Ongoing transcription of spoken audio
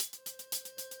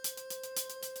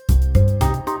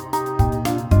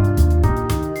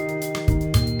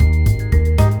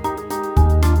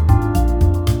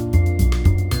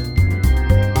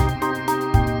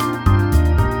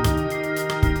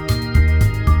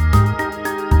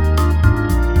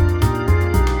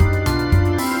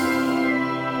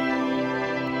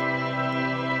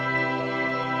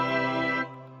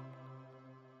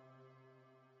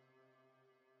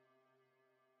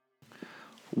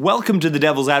Welcome to The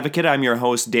Devil's Advocate. I'm your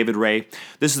host, David Ray.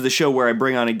 This is the show where I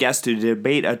bring on a guest to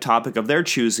debate a topic of their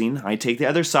choosing. I take the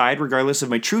other side, regardless of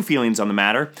my true feelings on the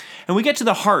matter, and we get to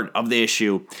the heart of the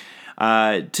issue.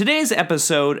 Today's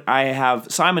episode, I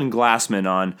have Simon Glassman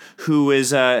on,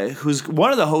 who's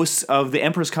one of the hosts of the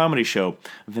Empress Comedy Show,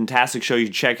 a fantastic show you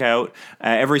can check out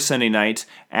every Sunday night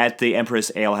at the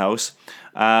Empress Ale House.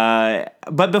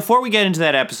 But before we get into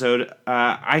that episode,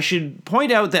 I should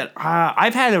point out that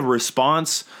I've had a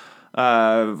response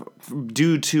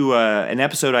due to an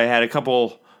episode I had a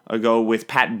couple ago with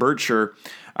Pat Bircher.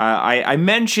 I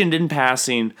mentioned in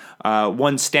passing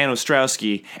one Stan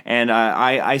Ostrowski, and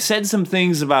I said some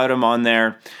things about him on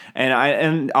there,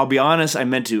 and I'll be honest, I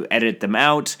meant to edit them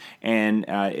out, and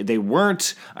they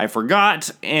weren't. I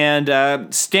forgot,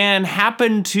 and Stan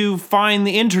happened to find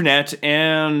the internet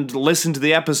and listen to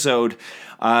the episode.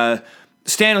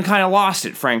 Stan kind of lost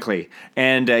it, frankly,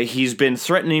 and he's been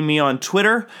threatening me on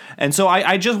Twitter, and so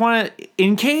I just want to,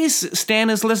 in case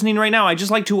Stan is listening right now, I just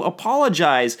like to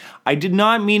apologize. I did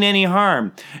not mean any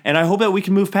harm, and I hope that we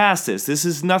can move past this. This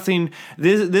is nothing,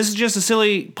 this is just a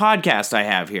silly podcast I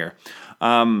have here.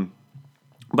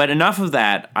 But enough of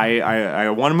that. I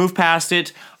want to move past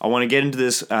it. I want to get into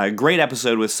this great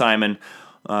episode with Simon.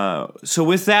 So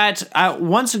with that,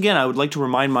 once again, I would like to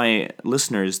remind my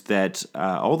listeners that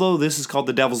although this is called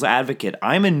The Devil's Advocate,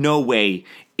 I'm in no way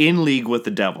in league with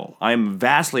the devil. I'm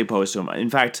vastly opposed to him. In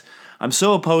fact, I'm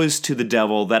so opposed to the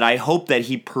devil that I hope that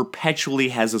he perpetually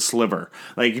has a sliver.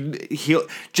 Like, he'll,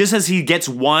 just as he gets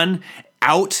one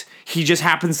out, he just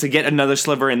happens to get another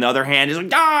sliver in the other hand. He's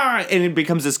like, ah! And it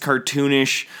becomes this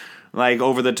cartoonish, like,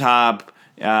 over-the-top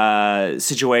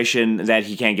situation that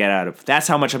he can't get out of. That's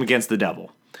how much I'm against the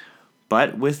devil.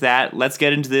 But with that, let's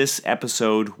get into this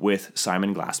episode with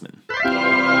Simon Glassman.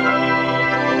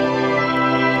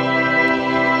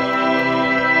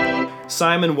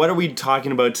 Simon, what are we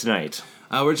talking about tonight?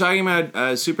 We're talking about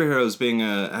superheroes being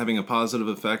having a positive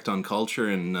effect on culture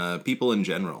and people in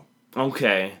general.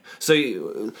 Okay, so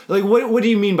like, what do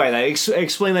you mean by that?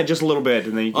 Explain that just a little bit,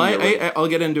 and then you can. I'll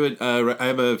get into it. I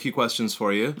have a few questions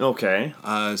for you. Okay.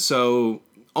 So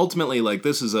ultimately, like,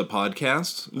 this is a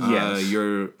podcast. Yes.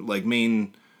 Your like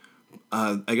main,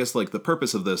 I guess, like, the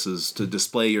purpose of this is to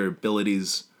display your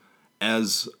abilities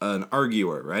as an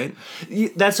arguer, right?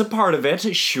 That's a part of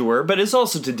it, sure, but it's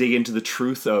also to dig into the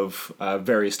truth of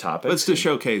various topics. But it's to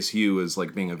showcase you as,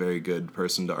 like, being a very good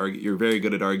person to argue. You're very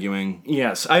good at arguing.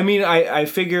 Yes. I mean, I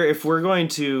figure if we're going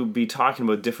to be talking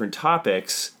about different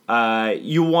topics,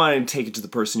 you want to take it to the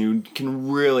person who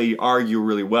can really argue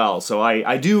really well. So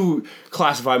I do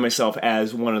classify myself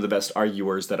as one of the best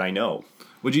arguers that I know.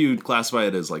 Would you classify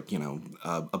it as, like, you know,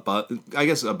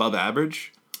 above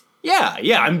average? Yeah,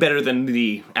 I'm better than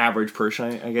the average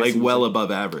person, I guess. Like, well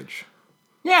above average.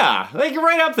 Yeah, like,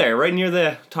 right up there, right near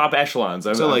the top echelons.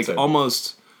 So, like,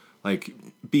 almost, like,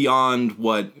 beyond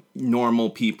what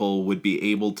normal people would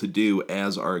be able to do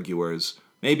as arguers.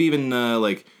 Maybe even,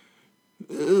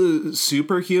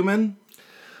 superhuman?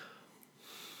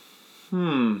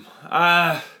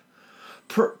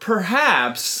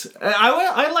 Perhaps.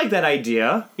 I like that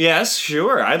idea. Yes,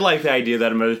 sure. I'd like the idea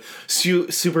that I'm a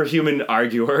superhuman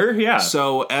arguer. Yeah.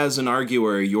 So as an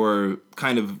arguer, you're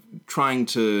kind of trying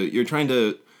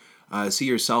to see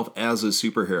yourself as a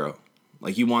superhero.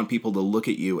 Like, you want people to look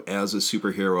at you as a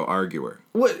superhero arguer.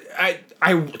 What I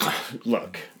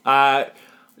look.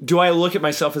 Do I look at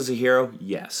myself as a hero?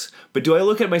 Yes. But do I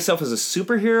look at myself as a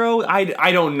superhero?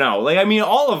 I don't know. Like, I mean,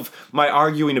 all of my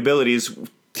arguing abilities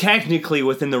technically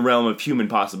within the realm of human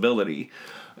possibility.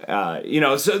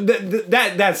 So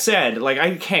that said, like,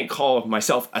 I can't call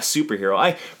myself a superhero.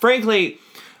 I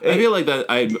feel like that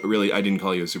I didn't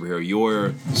call you a superhero.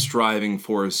 You're striving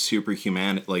for a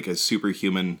superhuman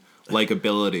like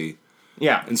ability.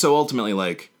 Yeah. And so ultimately,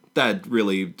 like, that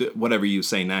really, whatever you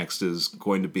say next is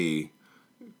going to be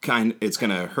it's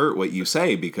going to hurt what you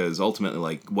say, because ultimately,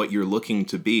 like, what you're looking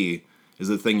to be is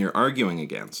the thing you're arguing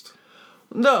against.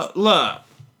 No, look.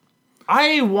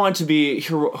 I want to be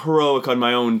heroic on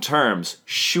my own terms,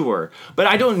 sure, but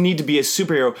I don't need to be a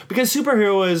superhero, because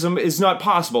superheroism is not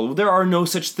possible. There are no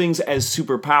such things as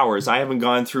superpowers. I haven't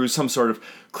gone through some sort of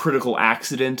critical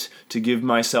accident to give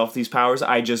myself these powers.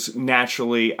 I just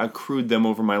naturally accrued them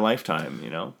over my lifetime, you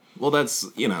know? Well, that's,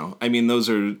 I mean, those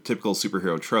are typical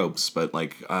superhero tropes, but,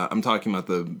 like, I'm talking about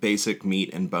the basic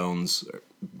meat and potatoes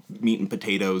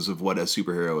of what a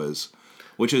superhero is,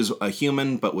 which is a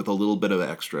human, but with a little bit of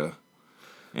extra.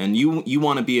 And you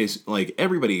want to be like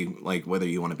everybody, like, whether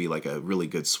you want to be like a really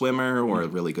good swimmer or a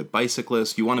really good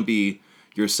bicyclist, you want to be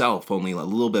yourself, only a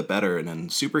little bit better. And in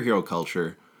superhero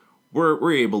culture,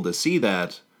 we're able to see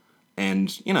that And,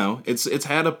 you know, it's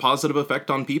had a positive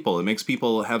effect on people. It makes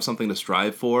people have something to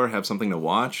strive for, have something to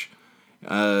watch.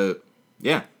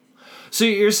 Yeah. So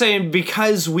you're saying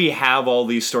because we have all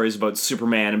these stories about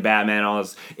Superman and Batman and all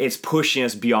this, it's pushing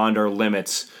us beyond our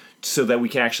limits so that we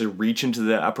can actually reach into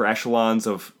the upper echelons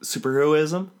of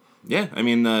superheroism? Yeah, I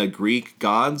mean, Greek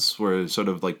gods were sort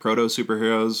of like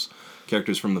proto-superheroes,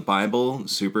 characters from the Bible,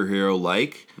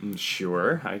 superhero-like.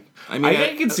 Sure. I mean,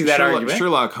 I can see that argument.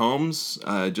 Sherlock Holmes,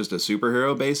 just a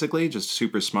superhero, basically, just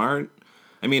super smart.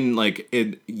 I mean, like,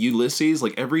 Ulysses,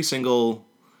 like, every single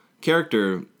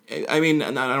character... I mean,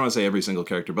 I don't want to say every single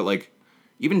character, but, like,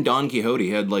 even Don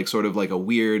Quixote had, like, sort of, like, a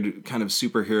weird kind of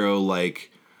superhero-like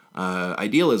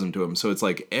idealism to him. So it's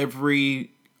like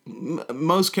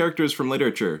most characters from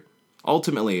literature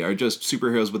ultimately are just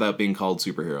superheroes without being called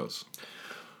superheroes.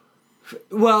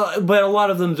 Well, but a lot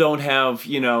of them don't have,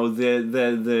 you know,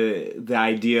 the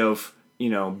idea of, you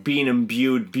know, being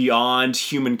imbued beyond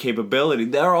human capability.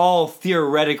 They're all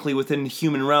theoretically within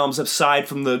human realms, aside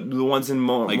from the ones in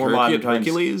more modern times.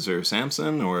 Hercules or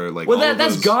Samson or like. Well,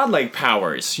 that's godlike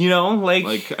powers, you know,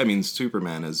 like I mean,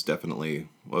 Superman is definitely.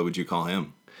 What would you call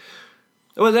him?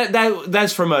 Well,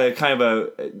 that's from a kind of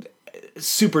a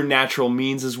supernatural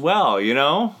means as well, you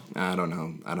know. I don't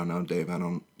know, Dave. I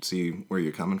don't see where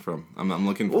you're coming from. I'm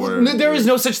looking for. Well, there is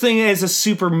no such thing as a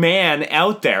Superman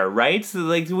out there, right?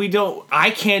 Like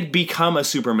I can't become a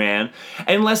Superman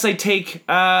unless I take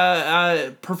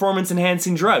performance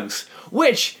enhancing drugs.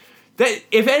 Which, that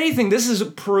if anything,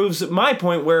 proves my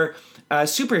point where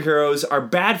superheroes are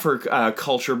bad for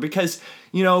culture because.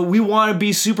 You know, we want to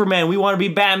be Superman, we want to be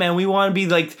Batman, we want to be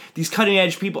like these cutting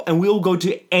edge people, and we'll go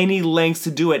to any lengths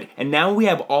to do it. And now we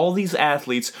have all these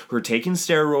athletes who are taking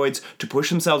steroids to push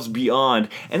themselves beyond,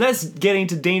 and that's getting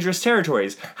to dangerous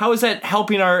territories. How is that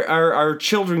helping our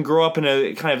children grow up in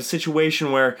a kind of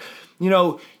situation where, you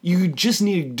know, you just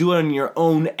need to do it on your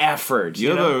own effort?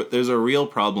 There's a real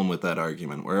problem with that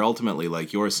argument, where ultimately,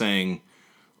 like, you're saying,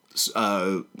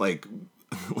 like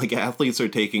athletes are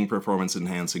taking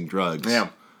performance-enhancing drugs. Yeah.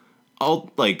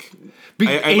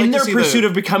 In their pursuit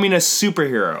of becoming a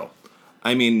superhero.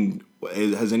 I mean,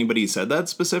 has anybody said that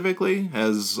specifically?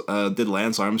 Did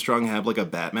Lance Armstrong have, like, a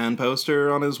Batman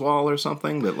poster on his wall or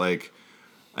something? That, like...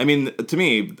 I mean, to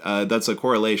me, that's a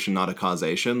correlation, not a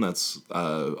causation. That's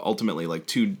ultimately, like,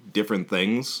 two different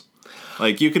things.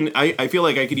 Like, you can... I feel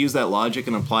like I could use that logic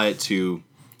and apply it to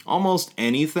almost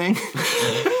anything.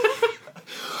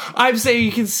 I'm saying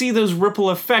you can see those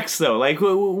ripple effects, though. Like,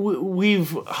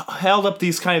 we've held up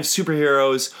these kind of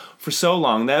superheroes for so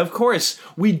long that, of course,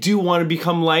 we do want to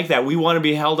become like that. We want to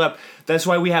be held up. That's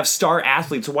why we have star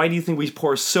athletes. Why do you think we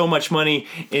pour so much money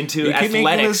into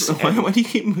athletics? Why do you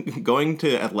keep going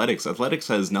to athletics? Athletics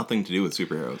has nothing to do with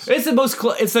superheroes.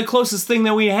 It's the closest thing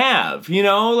that we have. You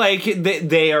know, like,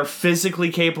 they are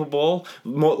physically capable,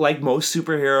 like most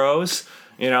superheroes.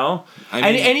 You know, I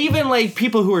mean, and even like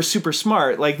people who are super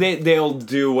smart, like they'll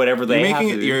do whatever they have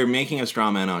to do. You're making a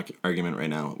straw man argument right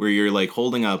now, where you're like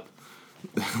holding up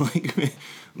like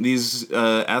these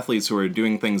athletes who are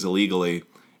doing things illegally,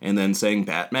 and then saying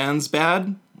Batman's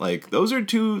bad. Like, those are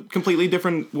two completely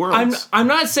different worlds. I'm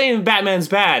not saying Batman's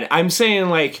bad. I'm saying,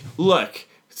 like, look.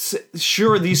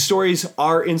 Sure, these stories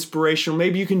are inspirational.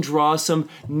 Maybe you can draw some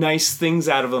nice things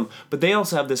out of them, but they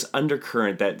also have this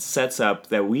undercurrent that sets up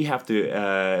that we have to,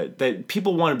 that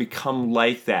people want to become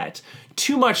like that.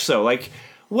 Too much so. Like,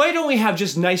 why don't we have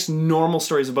just nice, normal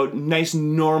stories about nice,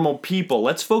 normal people?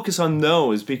 Let's focus on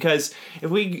those, because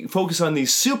if we focus on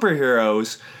these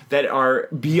superheroes that are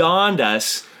beyond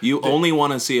us... You only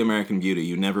want to see American Beauty.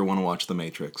 You never want to watch The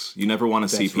Matrix. You never want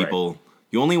to see people... Right.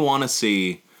 You only want to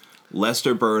see...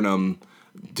 Lester Burnham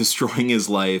destroying his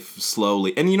life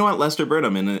slowly. And you know what? Lester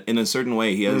Burnham, in a certain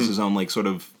way, he has his own, like, sort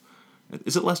of...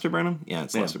 Is it Lester Burnham? Yeah,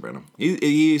 it's Lester Burnham.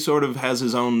 He sort of has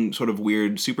his own sort of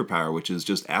weird superpower, which is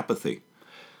just apathy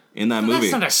in that movie.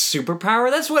 That's not a superpower.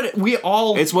 That's what we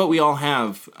all... It's what we all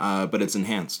have, but it's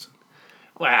enhanced.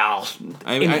 Well,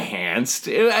 enhanced.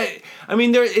 I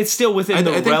mean, it's still within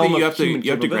the realm of human capability.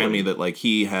 You have to grant me that, like,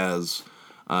 he has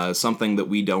something that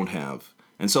we don't have.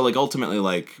 And so, like, ultimately,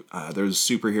 like, there's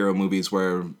superhero movies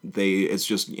where it's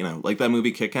just, you know, like that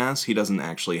movie Kick-Ass, he doesn't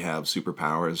actually have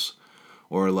superpowers.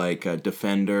 Or, like,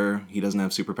 Defender, he doesn't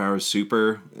have superpowers.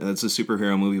 Super, that's a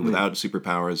superhero movie without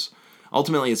superpowers.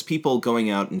 Ultimately, it's people going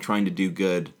out and trying to do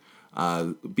good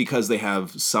because they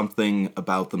have something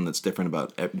about them that's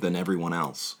different than everyone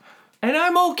else. And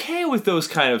I'm okay with those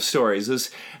kind of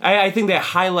stories. I think they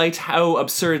highlight how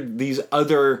absurd these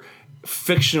other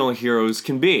fictional heroes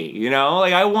can be, you know?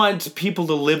 Like, I want people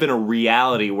to live in a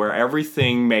reality where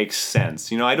everything makes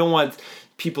sense, you know? I don't want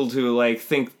people to, like,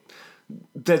 think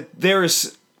that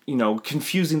there's,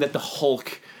 confusing that the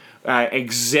Hulk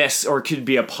exists or could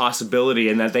be a possibility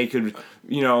and that they could,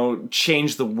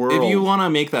 change the world. If you want to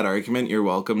make that argument, you're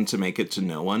welcome to make it to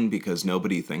no one because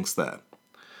nobody thinks that.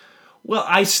 Well,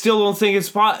 I still don't think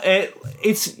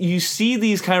it's you see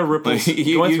these kind of ripples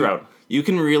going throughout. You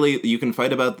can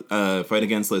fight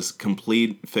against this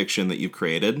complete fiction that you've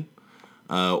created,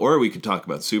 or we could talk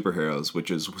about superheroes,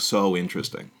 which is so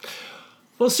interesting.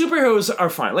 Well, superheroes are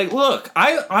fine. Like, look,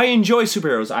 I enjoy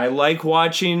superheroes. I like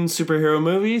watching superhero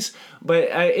movies, but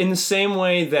in the same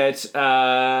way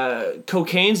that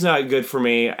cocaine's not good for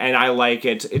me and I like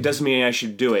it, it doesn't mean I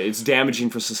should do it. It's damaging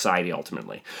for society,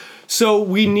 ultimately. So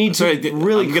we need to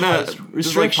really I'm gonna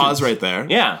just pause right there.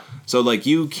 Yeah. So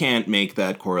you can't make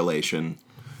that correlation.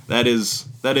 That is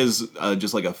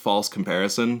just like a false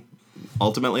comparison.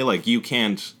 Ultimately, you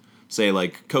can't say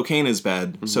cocaine is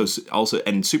bad, so also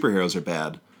and superheroes are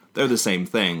bad. They're the same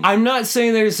thing. I'm not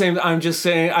saying they're the same. I'm just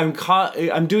saying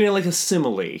I'm doing it like a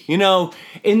simile.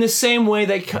 In the same way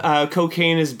that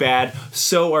cocaine is bad,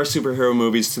 so are superhero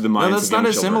movies to the minds. No, that's of young not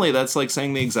a children. simile. That's like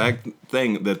saying the exact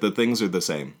thing that the things are the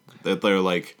same. That they're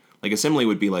like a simile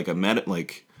would be like a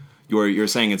you're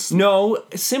saying it's no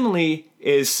simile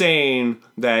is saying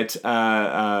that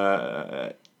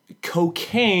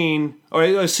cocaine or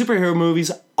superhero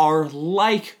movies are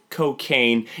like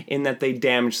cocaine in that they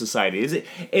damage society.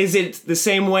 Is it the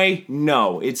same way?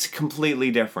 No, it's completely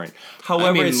different.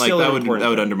 However, it's still that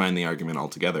would undermine the argument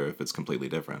altogether if it's completely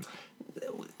different.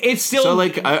 It's still so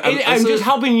I'm just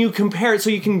helping you compare it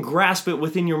so you can grasp it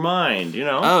within your mind.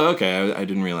 Oh, okay. I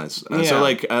didn't realize. Yeah. So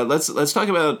let's talk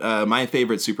about my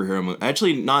favorite superhero movie.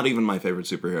 Actually, not even my favorite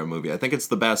superhero movie. I think it's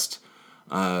the best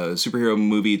superhero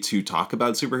movie to talk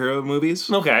about superhero movies.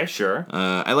 Okay, sure.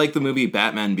 I like the movie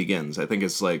Batman Begins. I think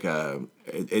it's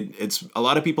it's a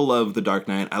lot of people love The Dark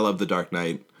Knight. I love The Dark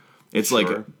Knight. It's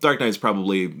Sure. Dark Knight's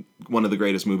probably one of the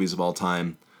greatest movies of all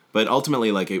time. But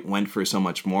ultimately, it went for so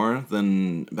much more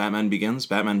than Batman Begins.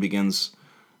 Batman Begins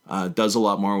does a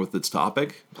lot more with its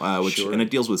topic, Sure. and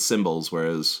it deals with symbols,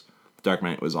 whereas Dark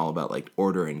Knight was all about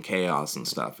order and chaos and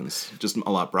stuff, and it's just a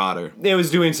lot broader. It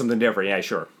was doing something different, yeah,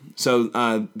 sure. So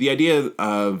the idea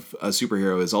of a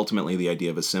superhero is ultimately the idea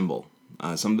of a symbol.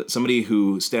 Somebody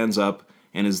who stands up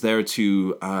and is there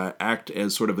to act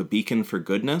as sort of a beacon for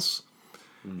goodness.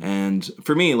 Mm. And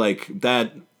for me,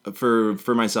 that...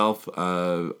 For myself,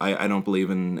 I don't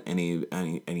believe in any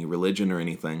religion or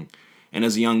anything, and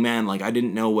as a young man, I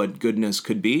didn't know what goodness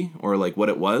could be or what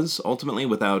it was ultimately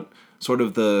without sort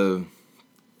of the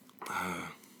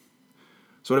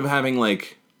sort of having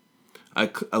a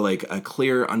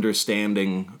clear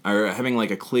understanding or having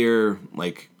a clear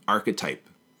archetype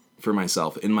for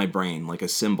myself in my brain, a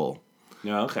symbol.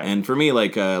 Yeah, okay. And for me,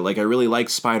 I really liked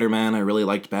Spider-Man. I really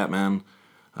liked Batman.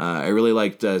 I really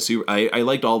liked I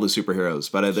liked all the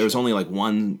superheroes, but there was only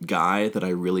one guy that I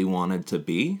really wanted to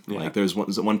be. Yeah. There's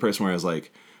one person where I was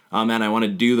like, oh man, I want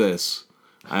to do this.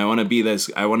 I want to be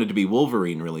this. I wanted to be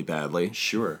Wolverine really badly.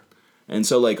 Sure. And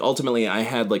so ultimately I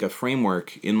had a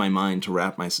framework in my mind to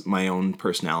wrap my own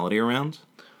personality around.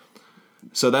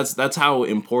 So that's how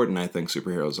important I think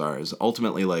superheroes are. Is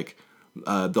ultimately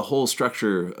the whole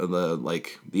structure of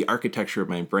the architecture of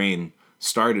my brain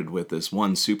started with this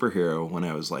one superhero when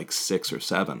I was 6 or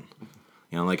 7.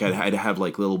 I'd have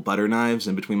little butter knives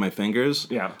in between my fingers.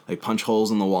 Yeah. Punch holes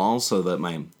in the walls so that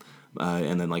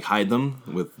and then hide them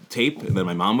with tape, and then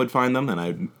my mom would find them, and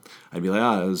I'd be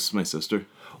like, it was my sister.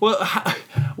 Well,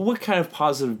 what kind of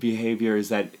positive behavior is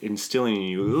that instilling in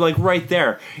you? Right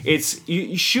there, it's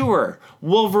sure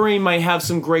Wolverine might have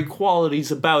some great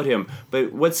qualities about him,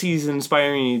 but what's he's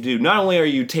inspiring you to do? Not only are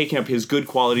you taking up his good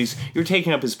qualities, you're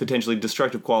taking up his potentially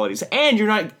destructive qualities, and you're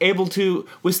not able to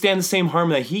withstand the same harm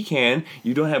that he can.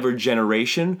 You don't have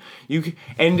regeneration. Yet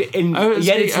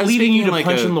it's leading you to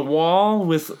punch in the wall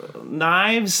with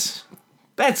knives.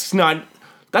 That's not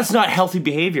healthy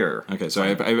behavior. Okay, so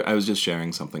I was just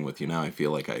sharing something with you now. I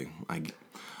feel like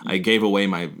I gave away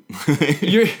my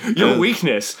your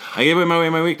weakness. I gave away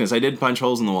my weakness. I did punch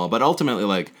holes in the wall, but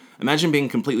ultimately, imagine being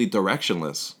completely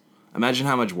directionless. Imagine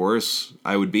how much worse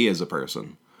I would be as a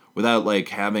person without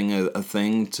having a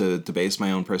thing to base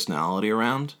my own personality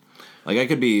around. I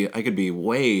could be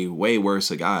way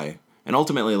worse a guy. And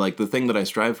ultimately, the thing that I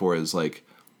strive for is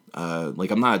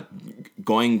I'm not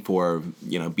going for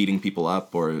beating people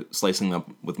up or slicing them up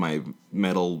with my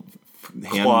metal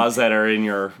hand. Claws that are in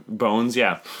your bones.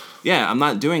 Yeah, I'm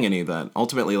not doing any of that.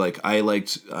 Ultimately, I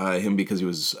liked him because he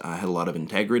was had a lot of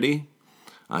integrity.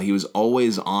 He was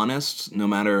always honest, no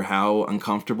matter how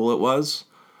uncomfortable it was.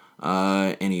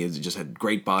 and he just had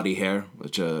great body hair,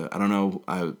 which I don't know.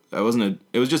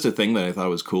 It was just a thing that I thought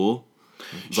was cool.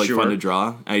 It was like fun to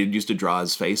draw. I used to draw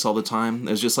his face all the time.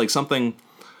 It's just like something.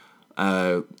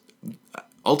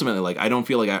 Ultimately, like I don't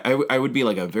feel like I would be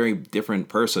like a very different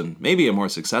person, maybe a more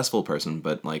successful person,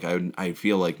 but like I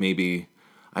feel like maybe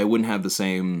I wouldn't have the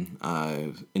same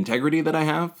integrity that I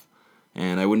have,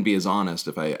 and I wouldn't be as honest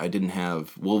if I didn't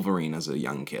have Wolverine as a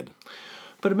young kid.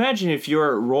 But imagine if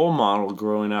your role model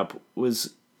growing up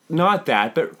was not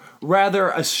that, but rather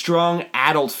a strong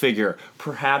adult figure,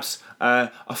 perhaps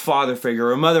a father figure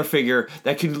or a mother figure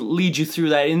that could lead you through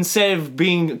that instead of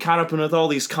being caught up in with all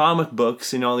these comic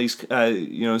books and all these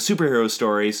superhero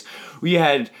stories. We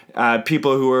had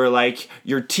people who were like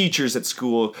your teachers at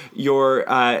school, your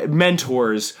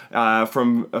mentors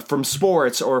from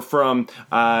sports or from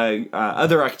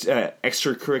other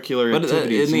extracurricular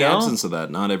activities. But in the absence of that,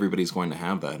 not everybody's going to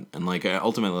have that, and like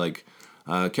ultimately, like.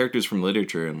 Characters from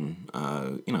literature, and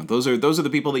those are the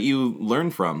people that you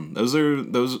learn from.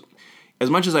 Those. As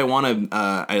much as I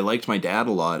liked my dad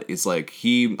a lot. It's like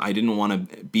I didn't want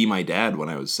to be my dad when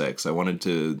I was 6. I wanted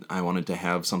to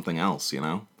have something else.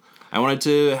 I wanted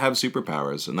to have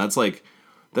superpowers, and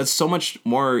that's so much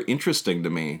more interesting to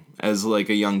me as like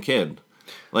a young kid.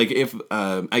 Like if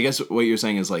I guess what you're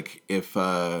saying is like if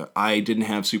I didn't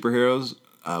have superheroes,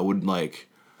 would like.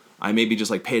 I maybe just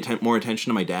like pay more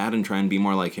attention to my dad and try and be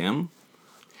more like him.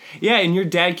 Yeah, and your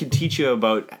dad can teach you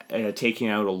about taking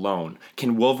out a loan.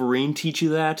 Can Wolverine teach you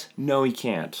that? No, he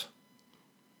can't.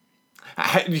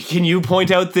 Can you point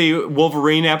out the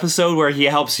Wolverine episode where he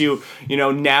helps you,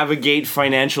 navigate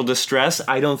financial distress?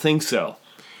 I don't think so.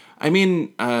 I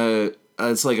mean,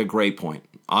 it's like a great point.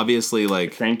 Obviously,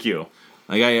 like... Thank you.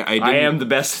 Like I am the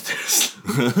best at this.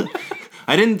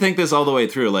 I didn't think this all the way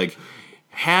through. Like...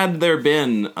 Had there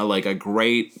been a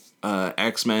great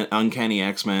X-Men, Uncanny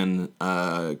X-Men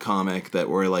comic that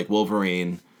were like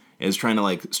Wolverine is trying to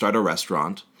like start a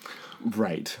restaurant,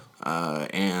 right?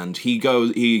 And he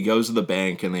goes to the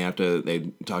bank and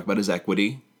they talk about his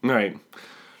equity, right?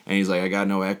 And he's like, I got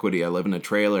no equity. I live in a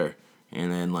trailer.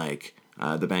 And then like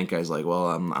the bank guy's like, well,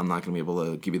 I'm not gonna be able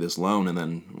to give you this loan. And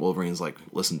then Wolverine's like,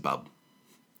 listen, bub.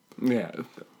 Yeah,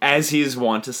 as he's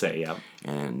wont to say, yeah.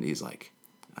 And he's like.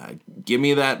 Give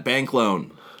me that bank loan.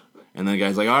 And then the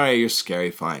guy's like, all right, you're scary,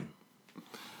 fine.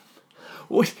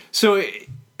 So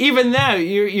even that,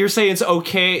 you're saying it's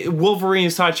okay. Wolverine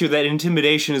has taught you that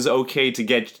intimidation is okay to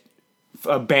get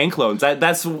bank loans.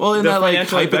 That's well, in that like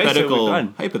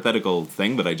hypothetical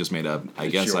thing that I just made up. I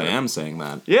guess I am saying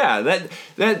that. Yeah,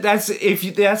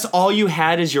 that's all you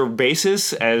had as your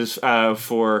basis as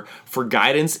for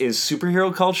guidance is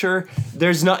superhero culture.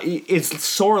 It's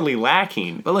sorely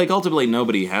lacking. But like ultimately,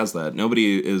 nobody has that.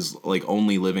 Nobody is like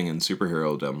only living in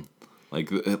superhero-dom.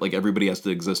 Like everybody has to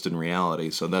exist in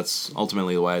reality. So that's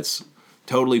ultimately why it's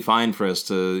totally fine for us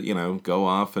to go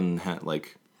off and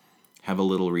have a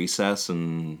little recess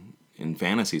and in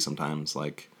fantasy sometimes.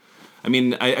 Like, I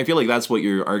mean, I feel like that's what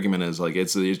your argument is. Like,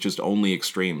 it's just only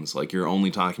extremes. Like, you're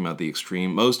only talking about the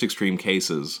most extreme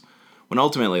cases, when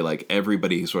ultimately, like,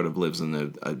 everybody sort of lives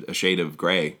in a shade of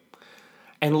gray.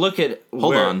 And look at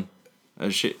a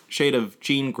shade of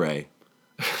Jean Grey.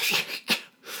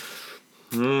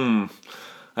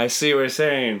 I see what you're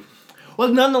saying. Well,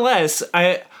 nonetheless,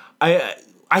 I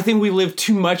think we live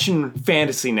too much in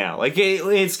fantasy now. Like,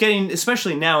 it's getting,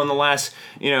 especially now in the last,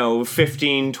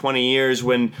 15, 20 years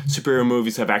when superhero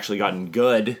movies have actually gotten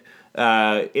good.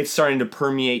 It's starting to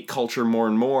permeate culture more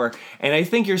and more. And I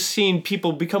think you're seeing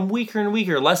people become weaker and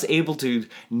weaker, less able to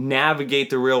navigate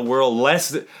the real world.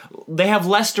 They have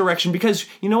less direction because,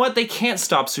 you know what? They can't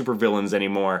stop supervillains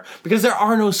anymore because there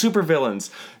are no supervillains.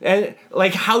 And,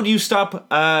 like, how do you stop,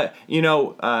 the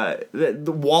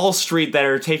Wall Street that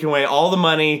are taking away all the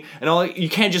money and all? You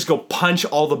can't just go punch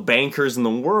all the bankers in the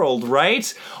world,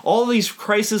 right? All these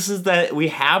crises that we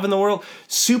have in the world,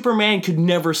 Superman could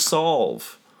never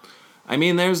solve. I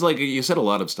mean, there's you said a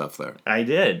lot of stuff there. I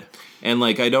did. And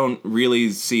I don't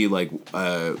really see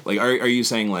are you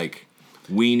saying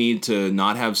we need to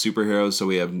not have superheroes so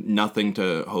we have nothing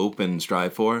to hope and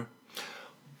strive for?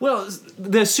 Well,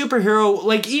 the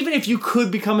superhero, even if you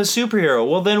could become a superhero,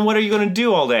 well, then what are you going to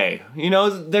do all day?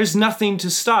 There's nothing to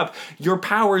stop. Your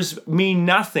powers mean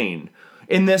nothing.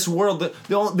 In this world,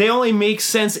 they only make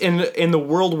sense in the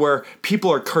world where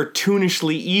people are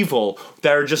cartoonishly evil,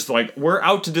 that are just like, we're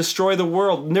out to destroy the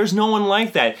world. And there's no one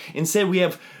like that. Instead, we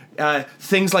have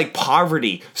things like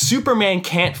poverty. Superman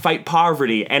can't fight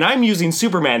poverty. And I'm using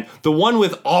Superman, the one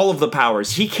with all of the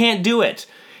powers. He can't do it.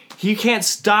 He can't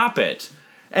stop it.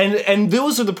 And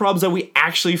those are the problems that we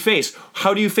actually face.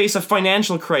 How do you face a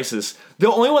financial crisis?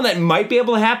 The only one that might be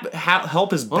able to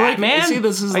help is Batman. See,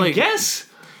 this is I guess.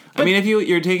 I mean, if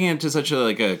you're taking it to such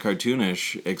a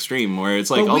cartoonish extreme where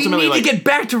it's like But ultimately we need to get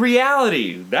back to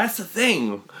reality. That's the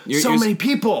thing. So many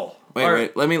people.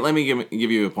 Wait. Let me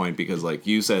give you a point because, like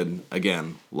you said,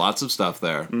 again, lots of stuff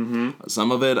there. Mm-hmm.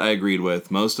 Some of it I agreed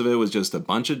with. Most of it was just a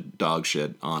bunch of dog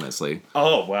shit, honestly.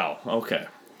 Oh wow. Okay.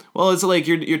 Well, it's like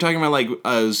you're talking about like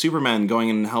Superman going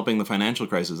and helping the financial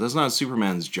crisis. That's not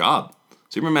Superman's job.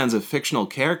 Superman's a fictional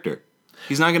character.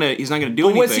 He's not gonna do anything.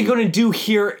 But what's he gonna do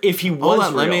here if he was Hold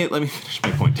on, real? let me finish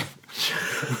my point.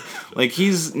 Like,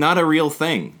 he's not a real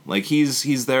thing. Like,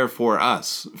 he's there for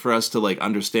us to like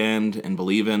understand and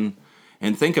believe in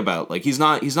and think about. Like, he's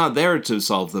not there to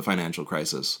solve the financial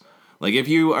crisis. Like, if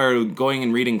you are going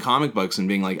and reading comic books and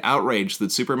being like outraged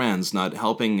that Superman's not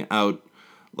helping out,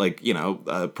 like,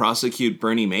 prosecute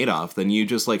Bernie Madoff, then you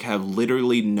just like have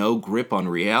literally no grip on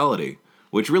reality,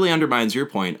 which really undermines your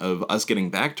point of us getting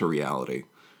back to reality,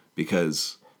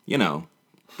 because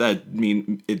that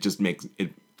it just makes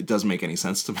it doesn't make any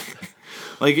sense to me.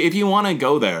 Like, if you want to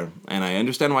go there, and I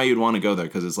understand why you'd want to go there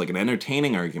because it's like an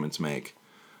entertaining argument to make.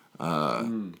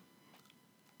 I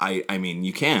mean,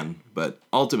 you can, but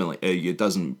ultimately it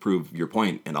doesn't prove your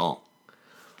point at all.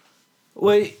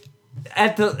 Well,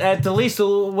 at the least,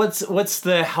 what's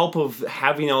the help of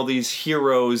having all these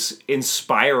heroes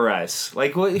inspire us?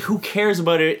 Like, who cares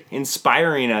about it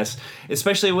inspiring us?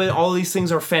 Especially when all these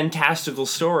things are fantastical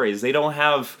stories. They don't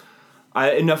have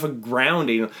enough of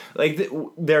grounding. Like,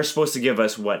 they're supposed to give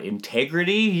us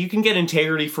integrity? You can get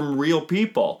integrity from real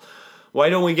people. Why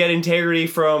don't we get integrity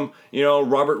from,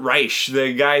 Robert Reich,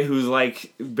 the guy who's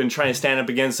like been trying to stand up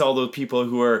against all those people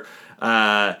who are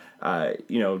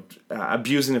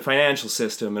abusing the financial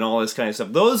system and all this kind of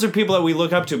stuff. Those are people that we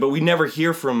look up to, but we never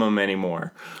hear from them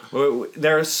anymore.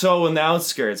 They're so in the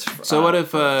outskirts. So what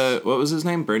if what was his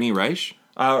name? Bernie Reich?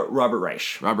 Robert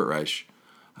Reich. Robert Reich.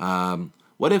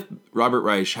 What if Robert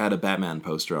Reich had a Batman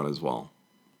poster on his wall?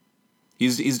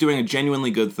 He's doing a genuinely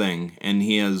good thing, and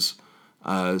he has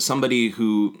somebody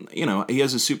who he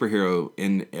has a superhero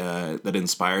that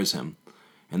inspires him,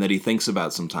 and that he thinks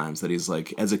about sometimes. That he's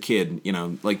like, as a kid,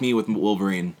 like me with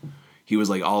Wolverine, he was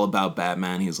like all about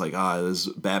Batman. He's like, this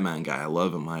Batman guy, I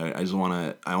love him. I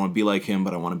want to be like him,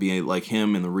 but I want to be like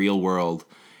him in the real world,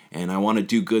 and I want to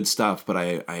do good stuff, but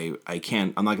I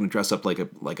can't. I'm not going to dress up like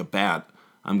a bat.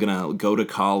 I'm going to go to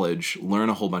college, learn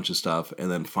a whole bunch of stuff, and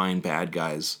then find bad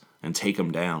guys and take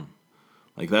them down.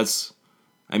 Like, that's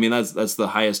the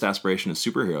highest aspiration a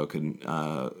superhero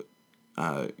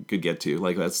could get to.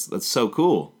 Like, that's so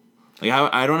cool. Like,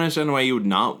 I don't understand why you would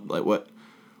not, like, what,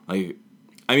 like,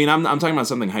 I mean, I'm talking about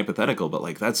something hypothetical, but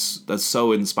like, that's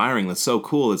so inspiring. That's so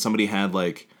cool that somebody had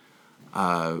like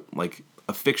a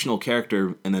fictional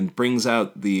character and then brings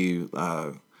out the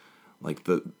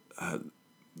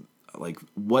like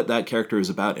what that character is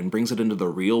about and brings it into the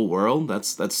real world.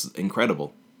 That's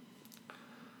incredible.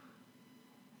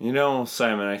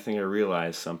 Simon, I think I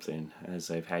realized something as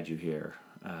I've had you here.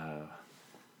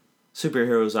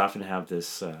 Superheroes often have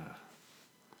this...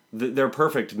 their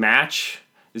perfect match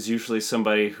is usually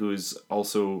somebody who's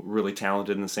also really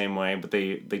talented in the same way, but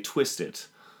they twist it,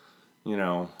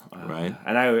 Right.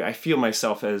 And I feel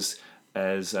myself as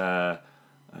a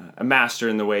master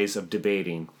in the ways of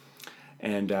debating.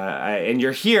 And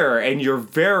you're here, and you're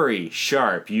very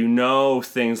sharp. You know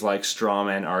things like straw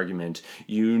man argument.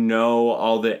 You know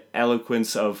all the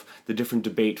eloquence of the different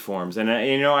debate forms. And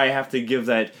I have to give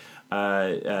that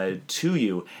to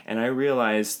you. And I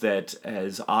realize that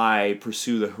as I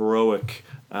pursue the heroic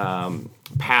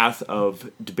path of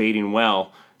debating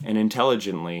well and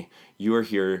intelligently, you are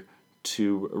here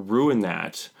to ruin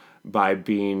that by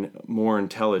being more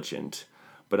intelligent.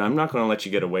 But I'm not going to let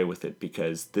you get away with it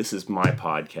because this is my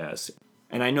podcast.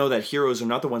 And I know that heroes are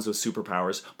not the ones with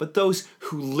superpowers, but those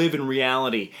who live in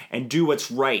reality and do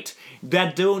what's right.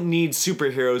 That don't need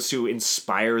superheroes to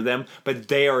inspire them, but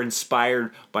they are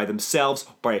inspired by themselves,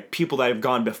 by people that have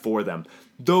gone before them.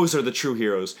 Those are the true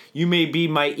heroes. You may be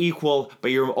my equal,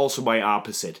 but you're also my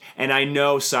opposite. And I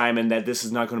know, Simon, that this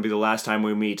is not going to be the last time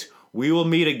we meet. We will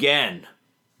meet again.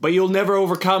 But you'll never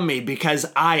overcome me because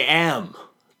I am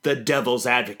the devil's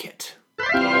advocate.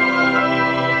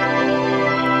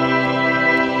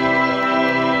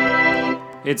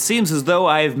 It seems as though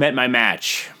I have met my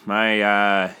match.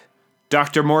 My,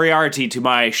 Dr. Moriarty to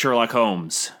my Sherlock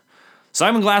Holmes.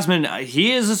 Simon Glassman,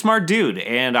 he is a smart dude,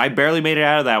 and I barely made it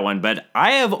out of that one, but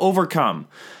I have overcome.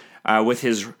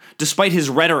 despite his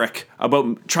rhetoric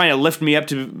about trying to lift me up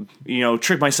to,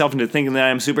 trick myself into thinking that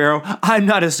I'm a superhero. I'm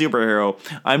not a superhero.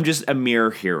 I'm just a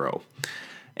mere hero.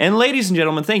 And ladies and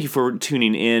gentlemen, thank you for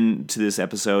tuning in to this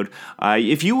episode.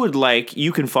 If you would like,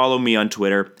 you can follow me on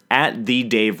Twitter at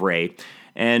 @TheDaveRay.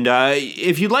 And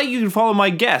if you'd like, you can follow my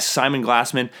guest, Simon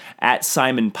Glassman, at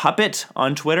Simon Puppet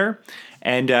on Twitter.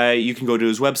 And you can go to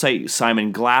his website,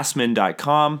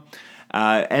 simonglassman.com.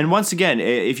 And once again,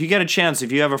 if you get a chance,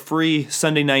 if you have a free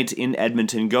Sunday night in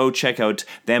Edmonton, go check out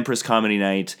the Empress Comedy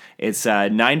Night. It's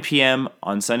 9 p.m.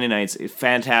 on Sunday nights. A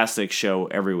fantastic show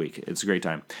every week. It's a great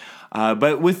time.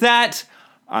 But with that,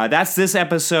 that's this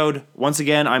episode. Once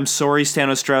again, I'm sorry, Stan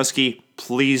Ostrowski.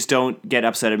 Please don't get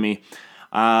upset at me.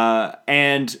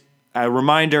 And a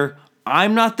reminder,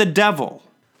 I'm not the devil.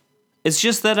 It's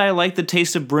just that I like the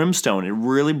taste of brimstone. It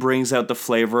really brings out the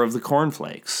flavor of the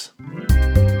cornflakes.